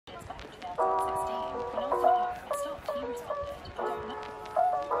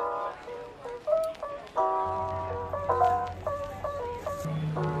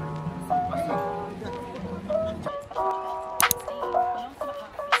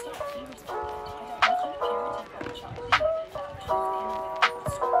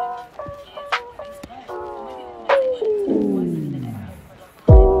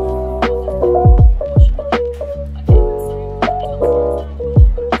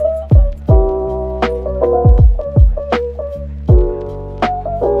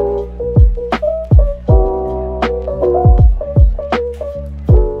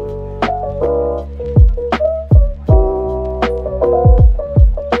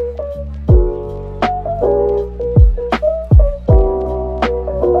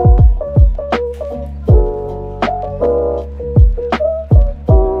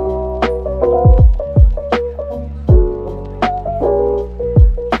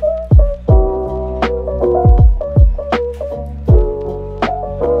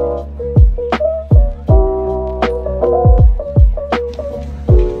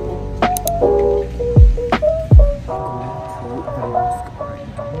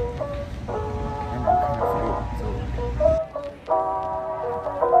and I'm kind of full, so.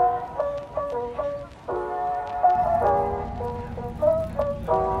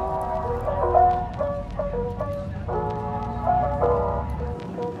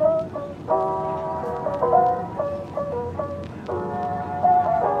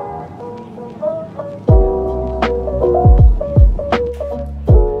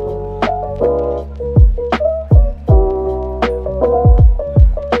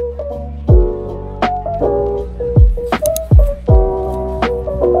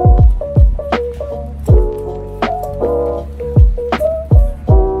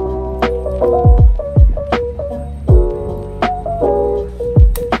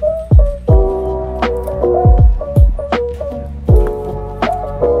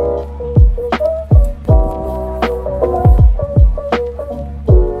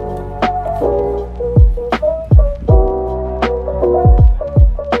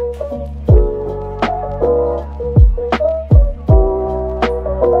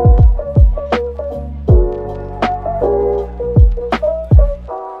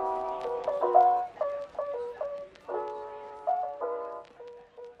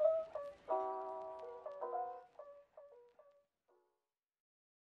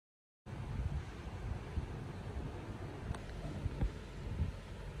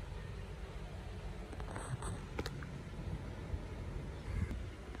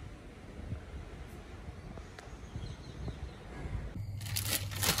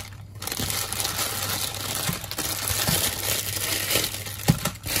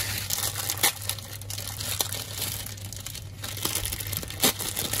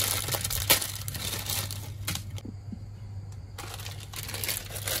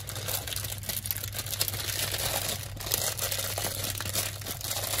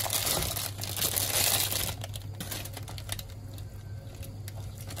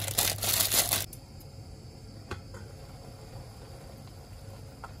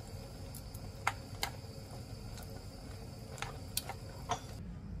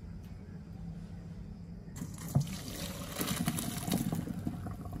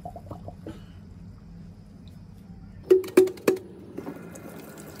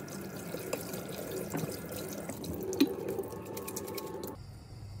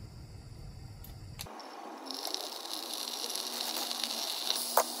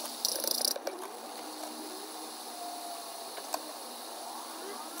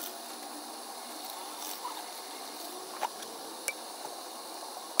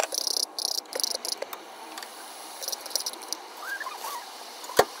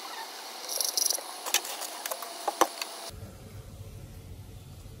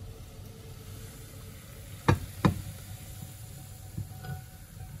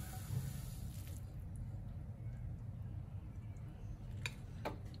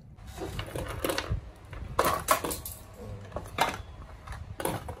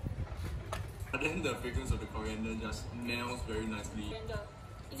 Then the fragrance of the coriander just melts very nicely. Coriander.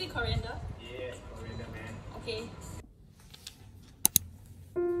 Is it coriander? Yeah, coriander, man. Okay.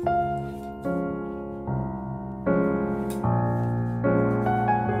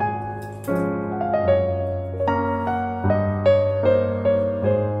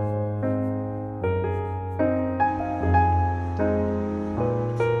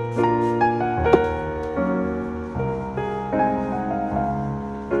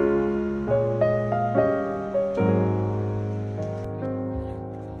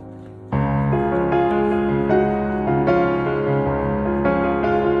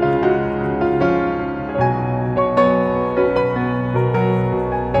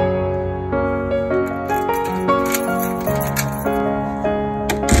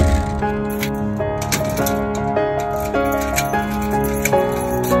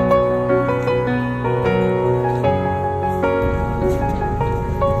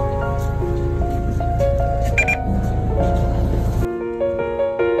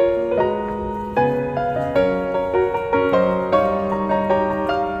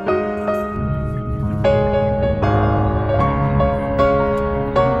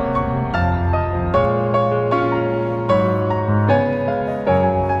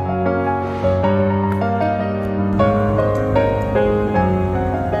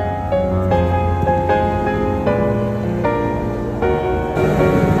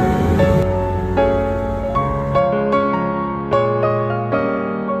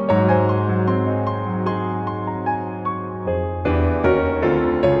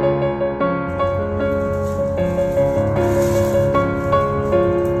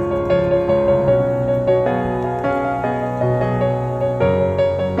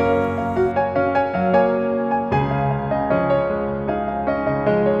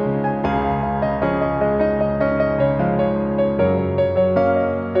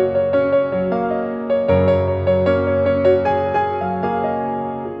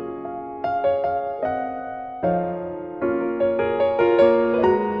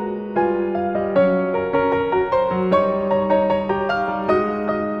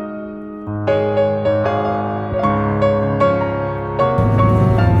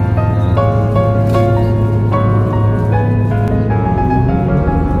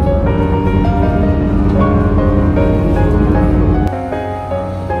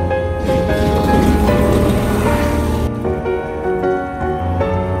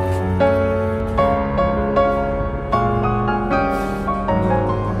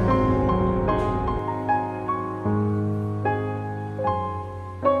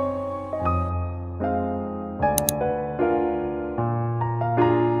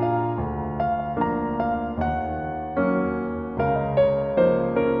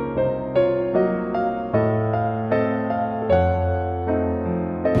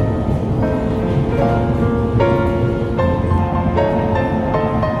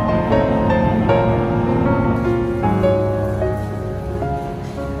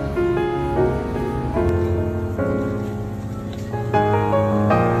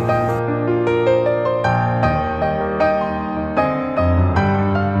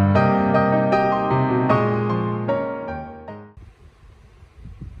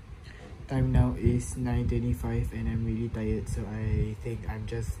 Time now is 9:25 and I'm really tired, so I think I'm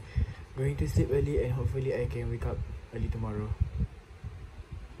just going to sleep early and hopefully I can wake up early tomorrow.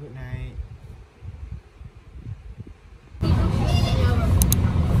 Good night.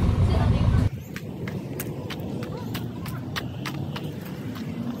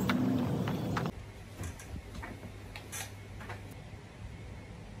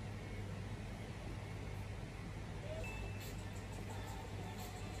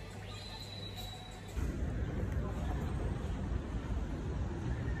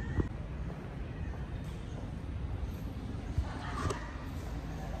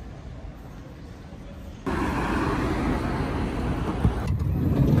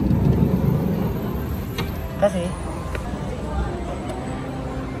 Kasih.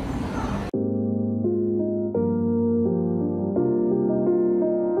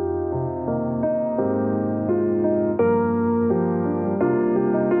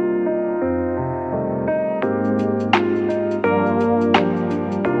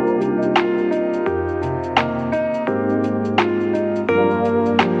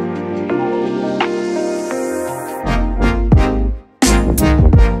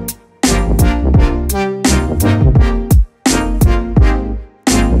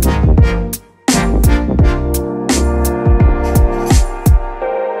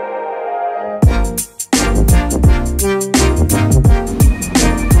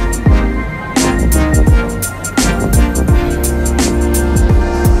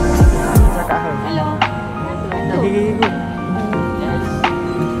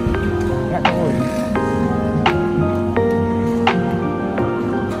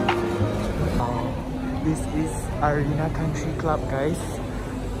 This is Arena Country Club, guys.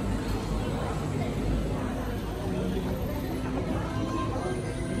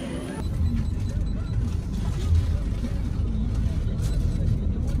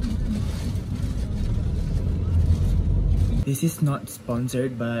 This is not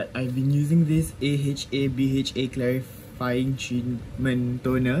sponsored, but I've been using this AHA BHA clarifying treatment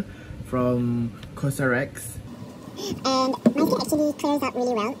toner from Cosrx. And my skin actually clears up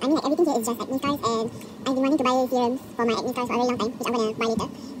really well. I mean, like, everything here is just acne scars, and I've been wanting to buy serums for my acne scars for a very long time, which I'm gonna buy later.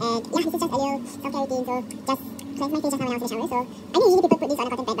 And yeah, this is just a little self-care routine, so just cleanse my face just now when I was in the shower. So I know usually people put this on a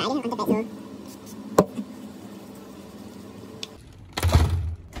cotton pad, but I didn't have a cotton pad, so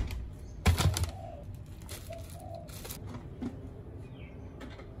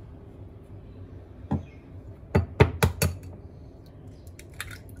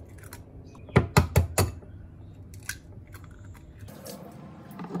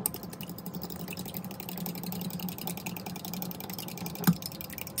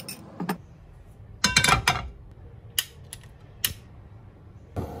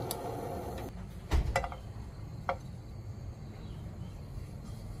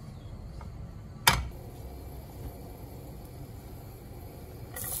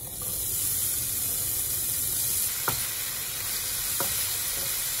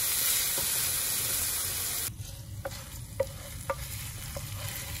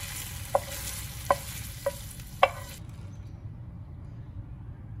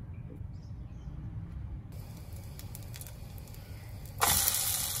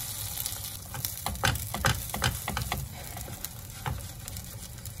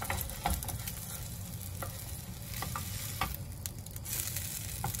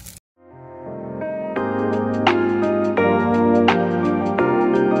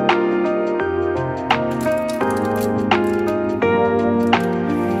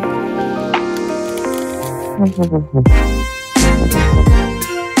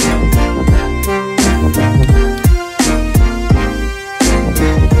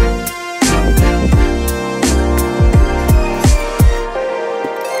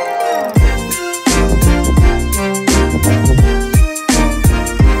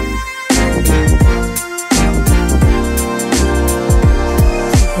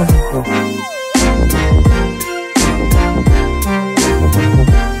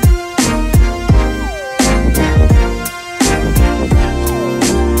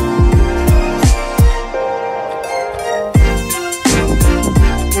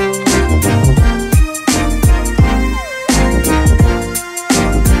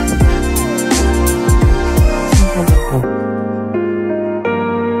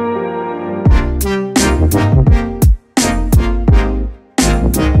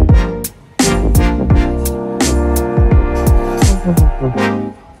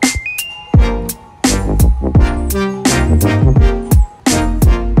Thank you.